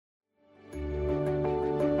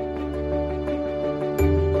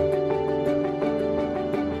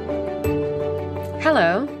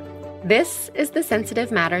Hello, this is the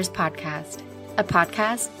Sensitive Matters podcast, a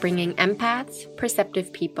podcast bringing empaths,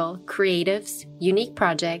 perceptive people, creatives, unique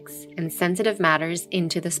projects, and sensitive matters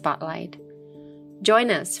into the spotlight. Join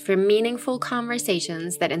us for meaningful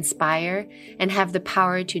conversations that inspire and have the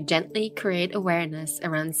power to gently create awareness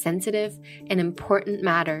around sensitive and important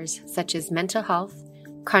matters such as mental health,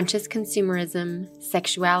 conscious consumerism,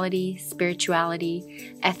 sexuality,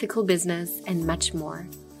 spirituality, ethical business, and much more.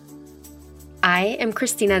 I am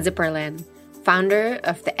Christina Zipperlin, founder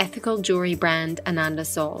of the ethical jewelry brand Ananda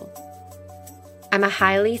Soul. I'm a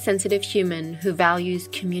highly sensitive human who values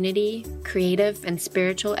community, creative and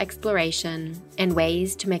spiritual exploration, and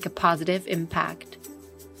ways to make a positive impact.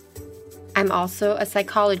 I'm also a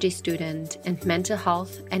psychology student and mental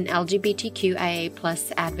health and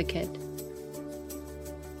LGBTQIA+ advocate.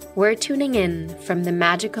 We're tuning in from the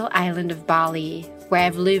magical island of Bali, where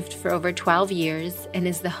I've lived for over 12 years and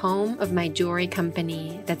is the home of my jewelry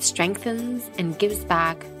company that strengthens and gives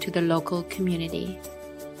back to the local community.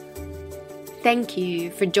 Thank you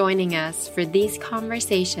for joining us for these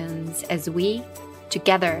conversations as we,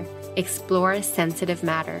 together, explore sensitive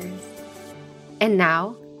matters. And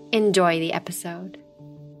now, enjoy the episode.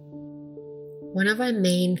 One of our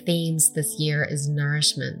main themes this year is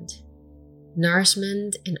nourishment.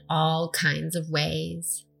 Nourishment in all kinds of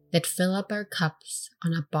ways that fill up our cups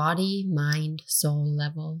on a body, mind, soul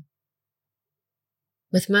level.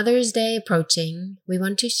 With Mother's Day approaching, we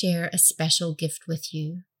want to share a special gift with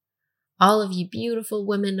you. All of you beautiful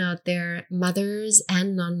women out there, mothers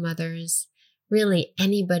and non-mothers, really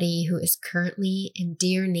anybody who is currently in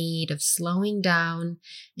dear need of slowing down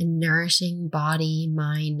and nourishing body,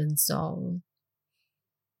 mind, and soul.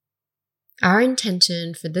 Our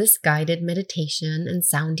intention for this guided meditation and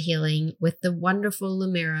sound healing with the wonderful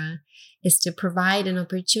Lumira is to provide an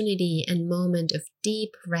opportunity and moment of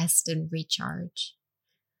deep rest and recharge.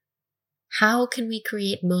 How can we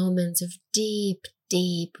create moments of deep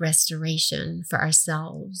restoration for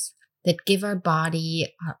ourselves that give our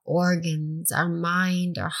body, our organs, our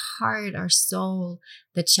mind, our heart, our soul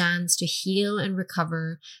the chance to heal and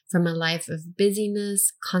recover from a life of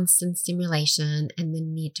busyness, constant stimulation, and the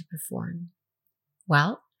need to perform?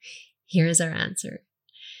 Well, here's our answer.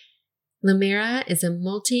 Lumira is a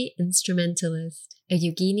multi-instrumentalist, a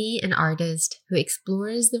yogini and artist who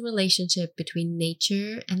explores the relationship between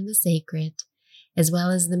nature and the sacred, as well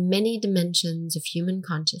as the many dimensions of human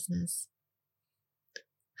consciousness.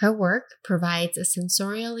 Her work provides a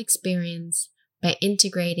sensorial experience by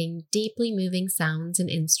integrating deeply moving sounds and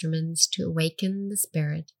instruments to awaken the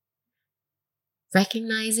spirit.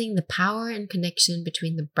 Recognizing the power and connection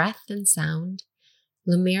between the breath and sound,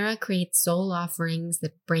 Lumira creates soul offerings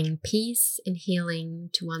that bring peace and healing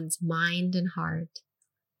to one's mind and heart.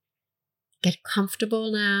 Get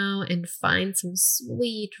comfortable now and find some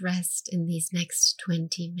sweet rest in these next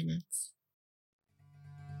 20 minutes.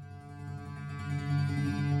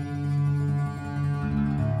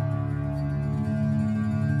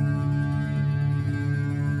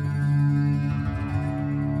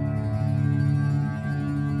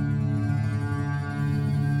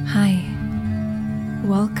 Hi,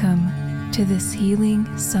 welcome to this healing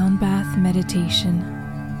sound bath meditation.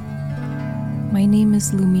 My name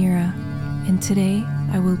is Lumira, and today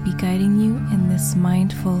I will be guiding you in this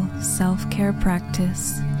mindful self-care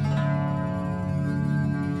practice.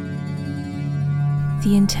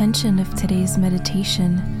 The intention of today's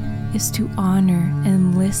meditation is to honor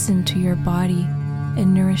and listen to your body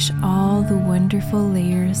and nourish all the wonderful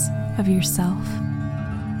layers of yourself.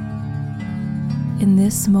 In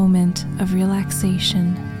this moment of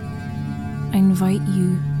relaxation, I invite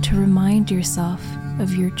you to remind yourself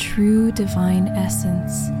of your true divine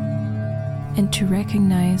essence and to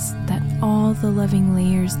recognize that all the loving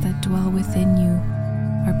layers that dwell within you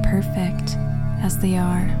are perfect as they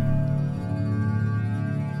are.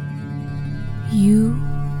 You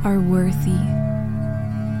are worthy.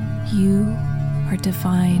 You are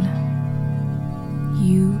divine.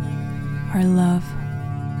 You are love.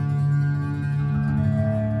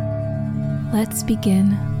 Let's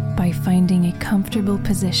begin by finding a comfortable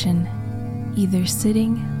position, either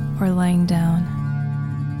sitting or lying down.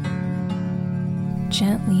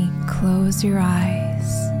 Gently close your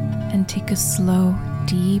eyes and take a slow,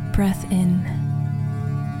 deep breath in.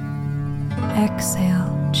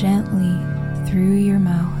 Exhale gently through your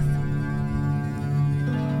mouth.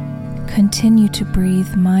 Continue to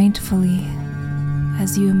breathe mindfully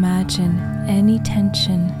as you imagine any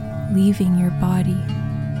tension leaving your body.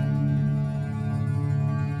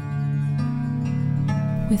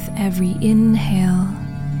 With every inhale,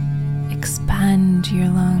 expand your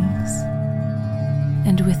lungs.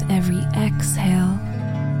 And with every exhale,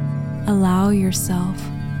 allow yourself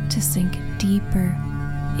to sink deeper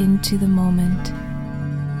into the moment.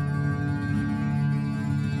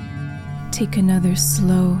 Take another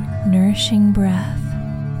slow, nourishing breath,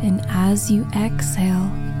 and as you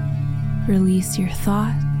exhale, release your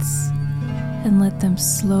thoughts and let them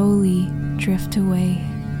slowly drift away.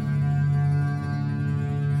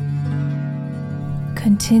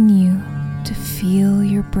 Continue to feel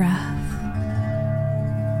your breath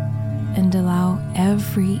and allow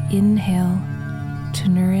every inhale to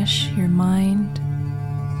nourish your mind,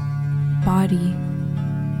 body,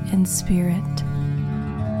 and spirit.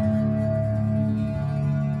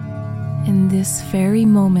 In this very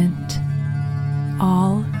moment,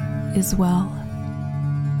 all is well.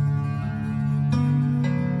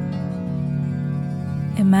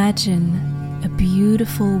 Imagine a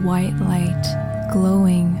beautiful white light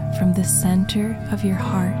glowing from the center of your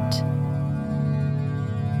heart.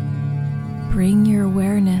 Bring your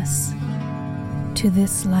awareness to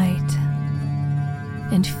this light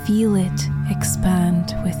and feel it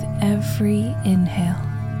expand with every inhale.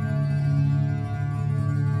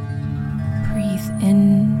 Breathe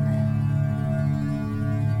in,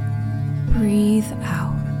 breathe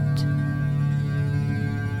out.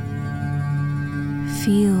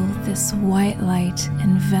 Feel this white light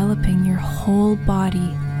enveloping your whole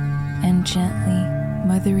body and gently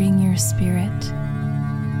mothering your spirit.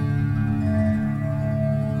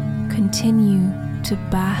 Continue to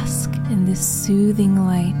bask in this soothing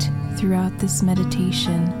light throughout this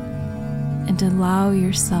meditation and allow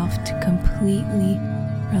yourself to completely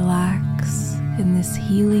relax in this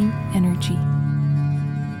healing energy.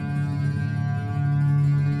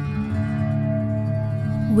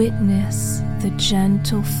 Witness the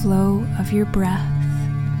gentle flow of your breath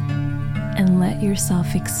and let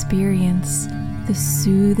yourself experience the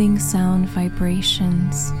soothing sound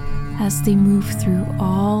vibrations as they move through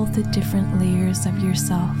all the different layers of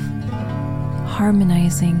yourself,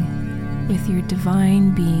 harmonizing with your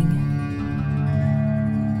divine being.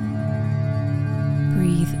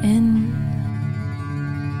 Breathe in,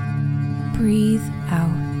 breathe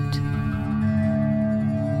out.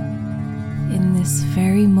 In this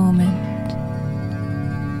very moment,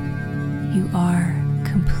 you are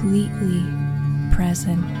completely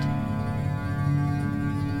present.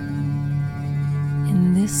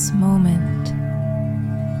 In this moment,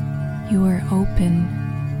 you are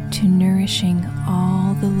open to nourishing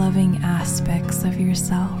all the loving aspects of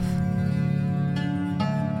yourself.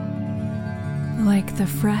 Like the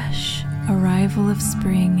fresh arrival of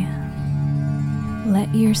spring,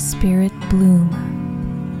 let your spirit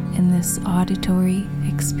bloom in this auditory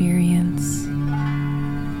experience.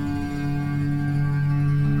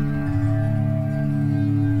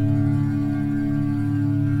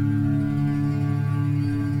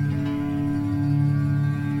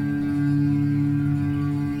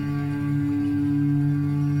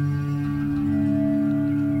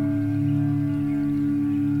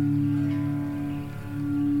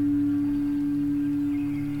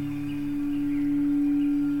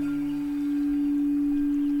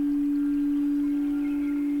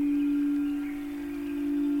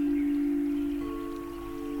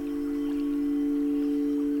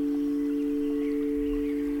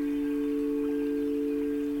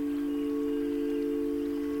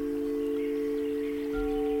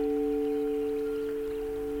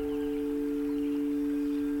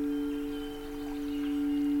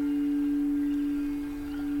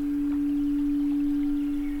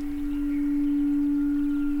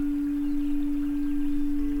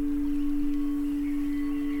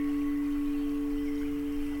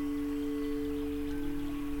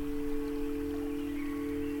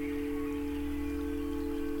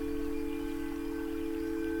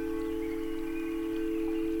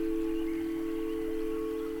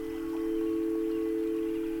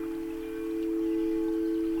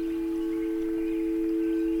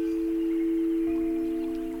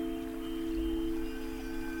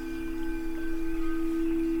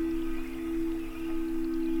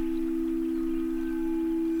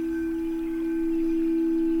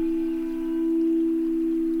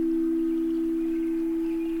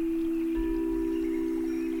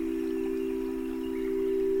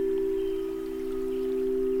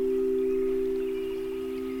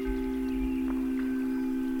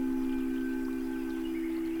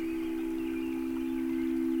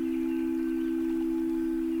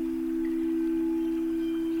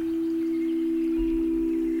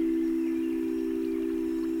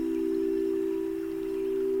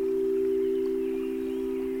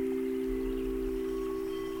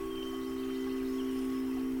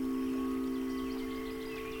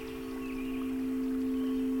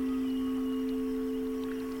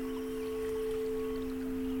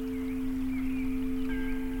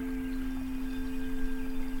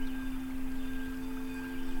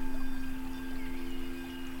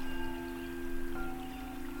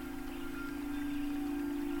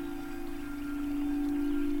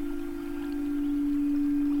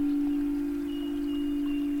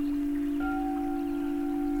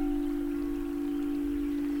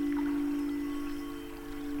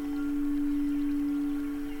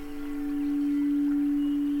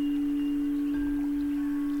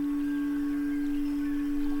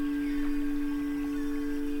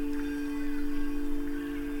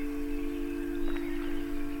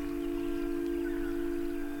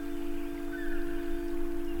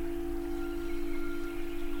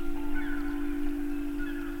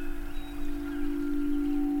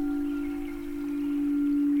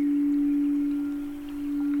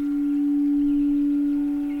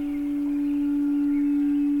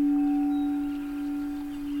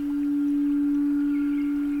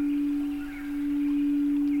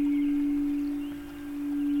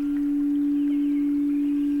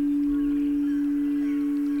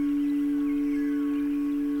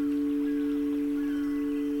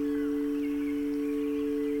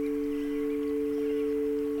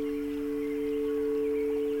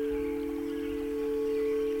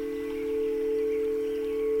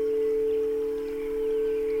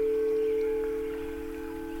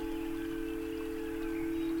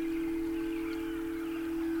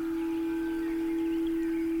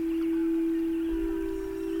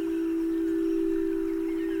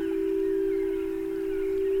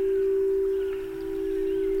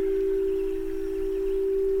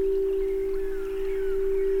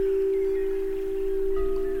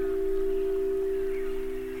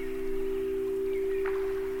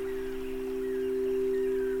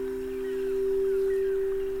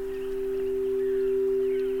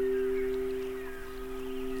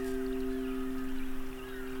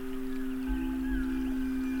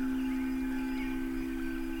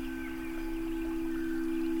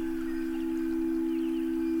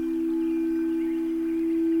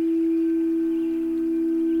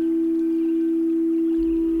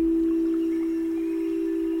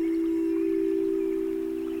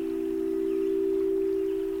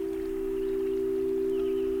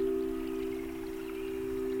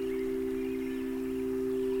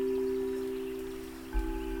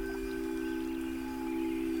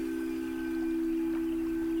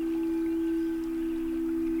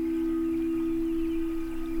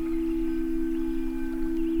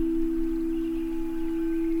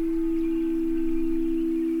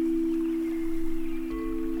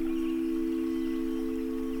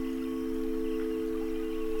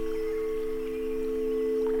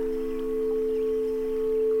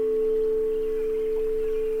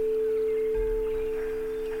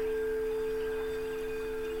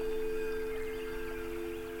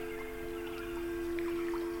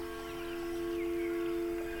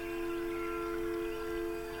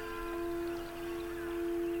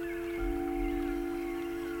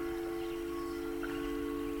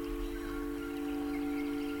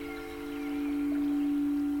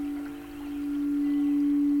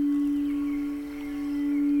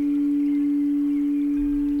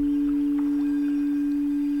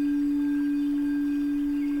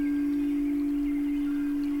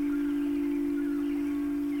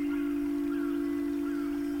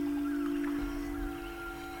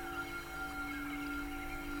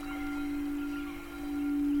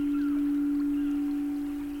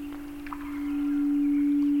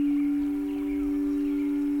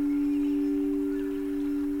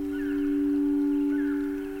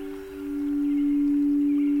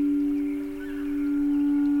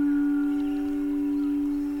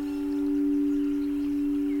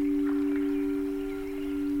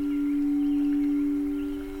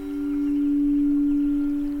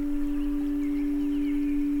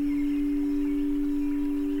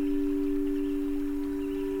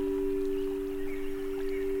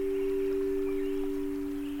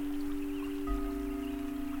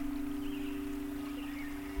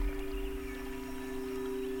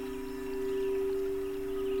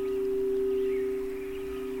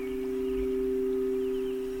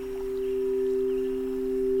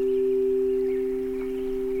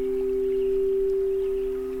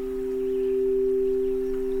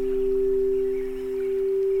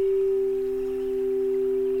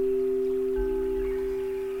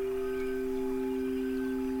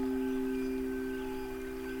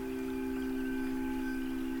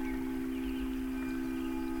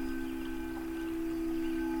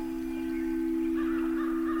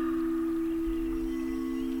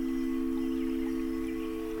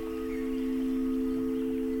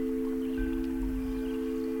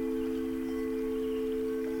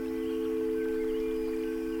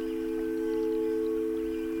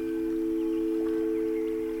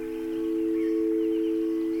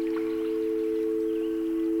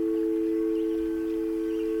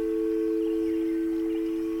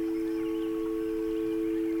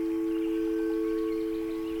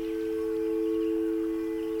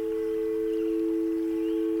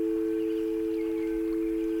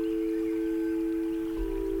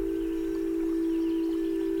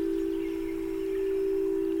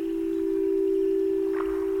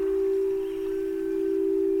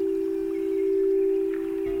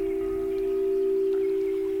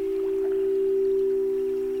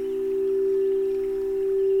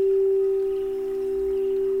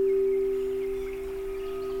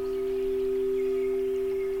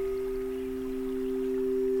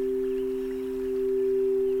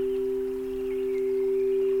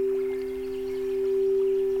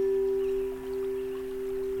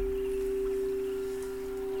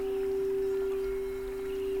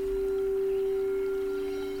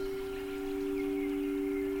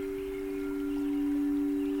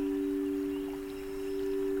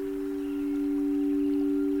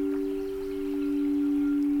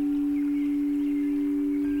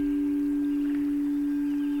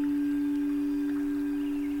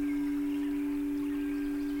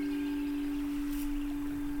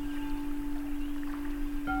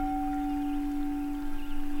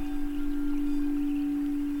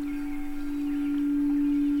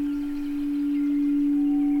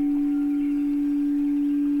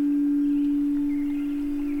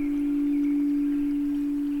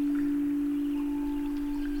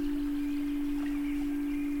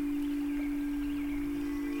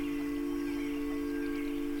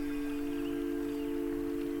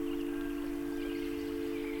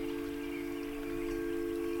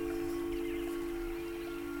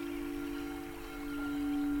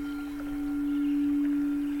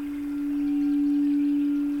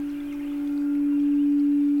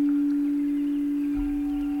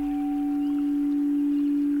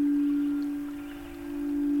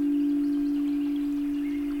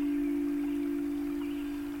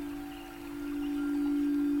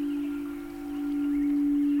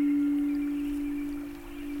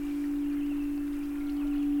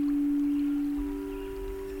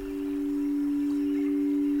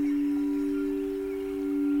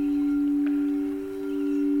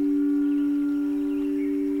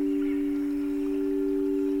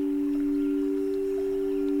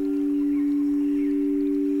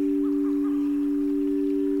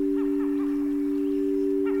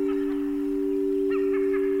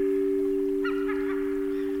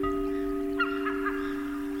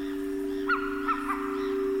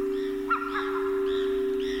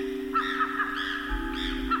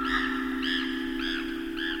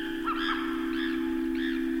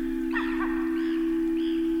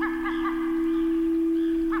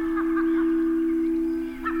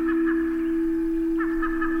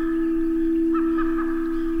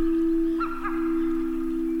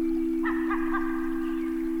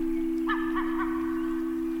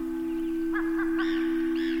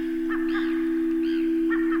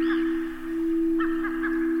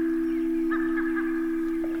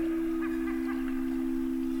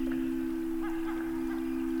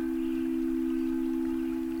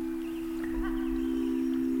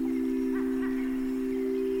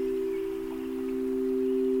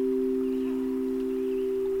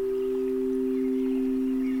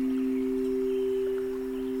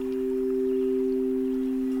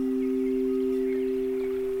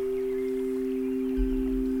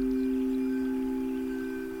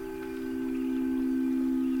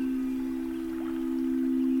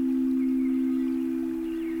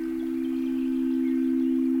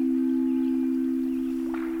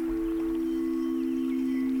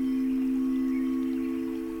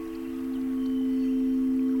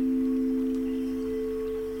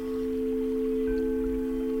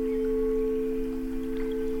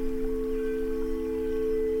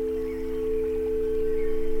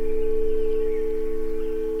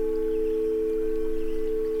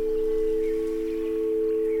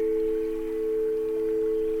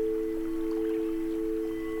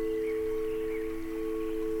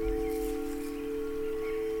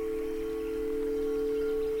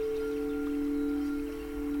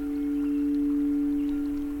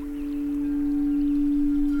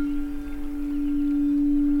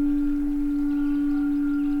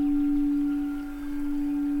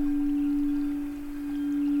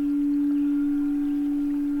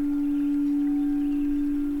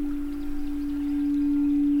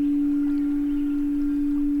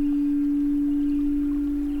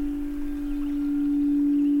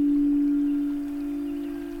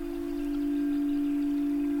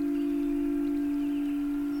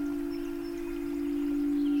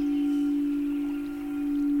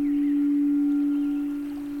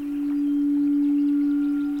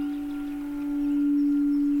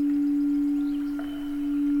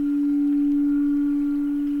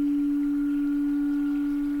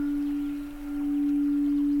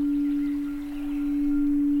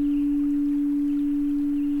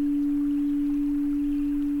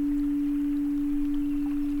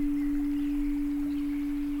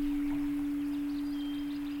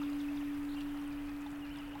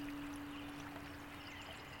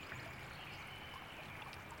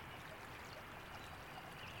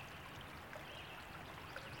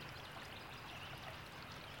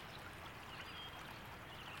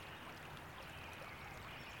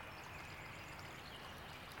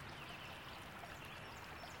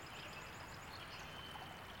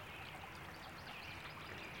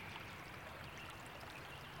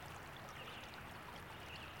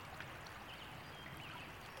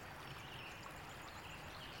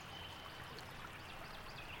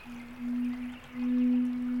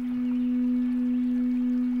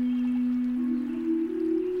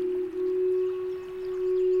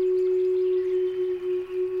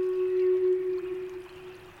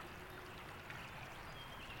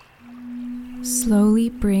 Slowly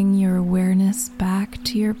bring your awareness back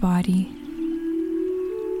to your body.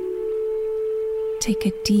 Take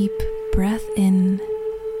a deep breath in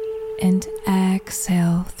and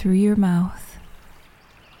exhale through your mouth.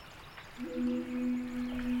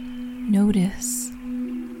 Notice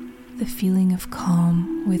the feeling of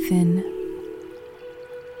calm within.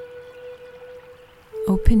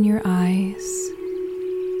 Open your eyes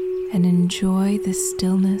and enjoy the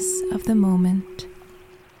stillness of the moment,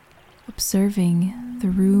 observing the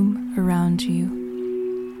room around you.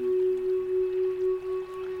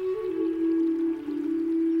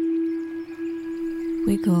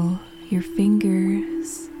 Wiggle your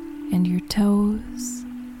fingers and your toes.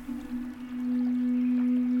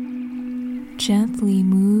 Gently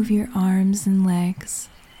move your arms and legs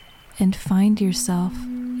and find yourself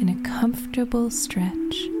in a comfortable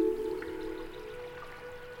stretch.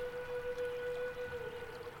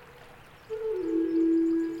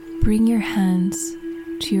 Bring your hands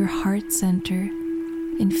to your heart center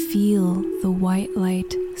and feel the white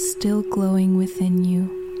light still glowing within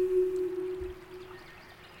you.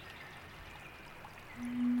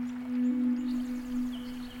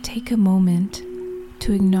 Take a moment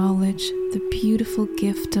to acknowledge the beautiful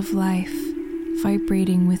gift of life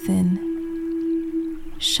vibrating within,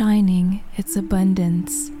 shining its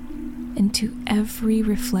abundance into every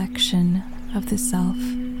reflection of the self.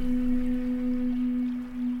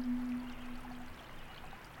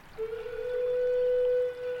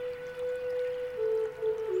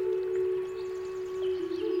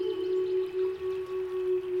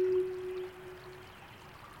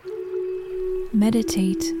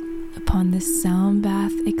 Meditate upon this sound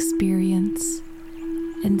bath experience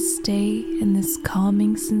and stay in this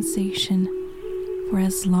calming sensation for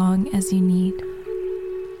as long as you need.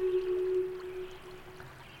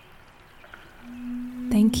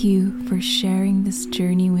 Thank you for sharing this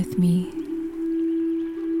journey with me.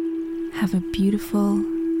 Have a beautiful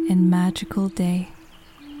and magical day.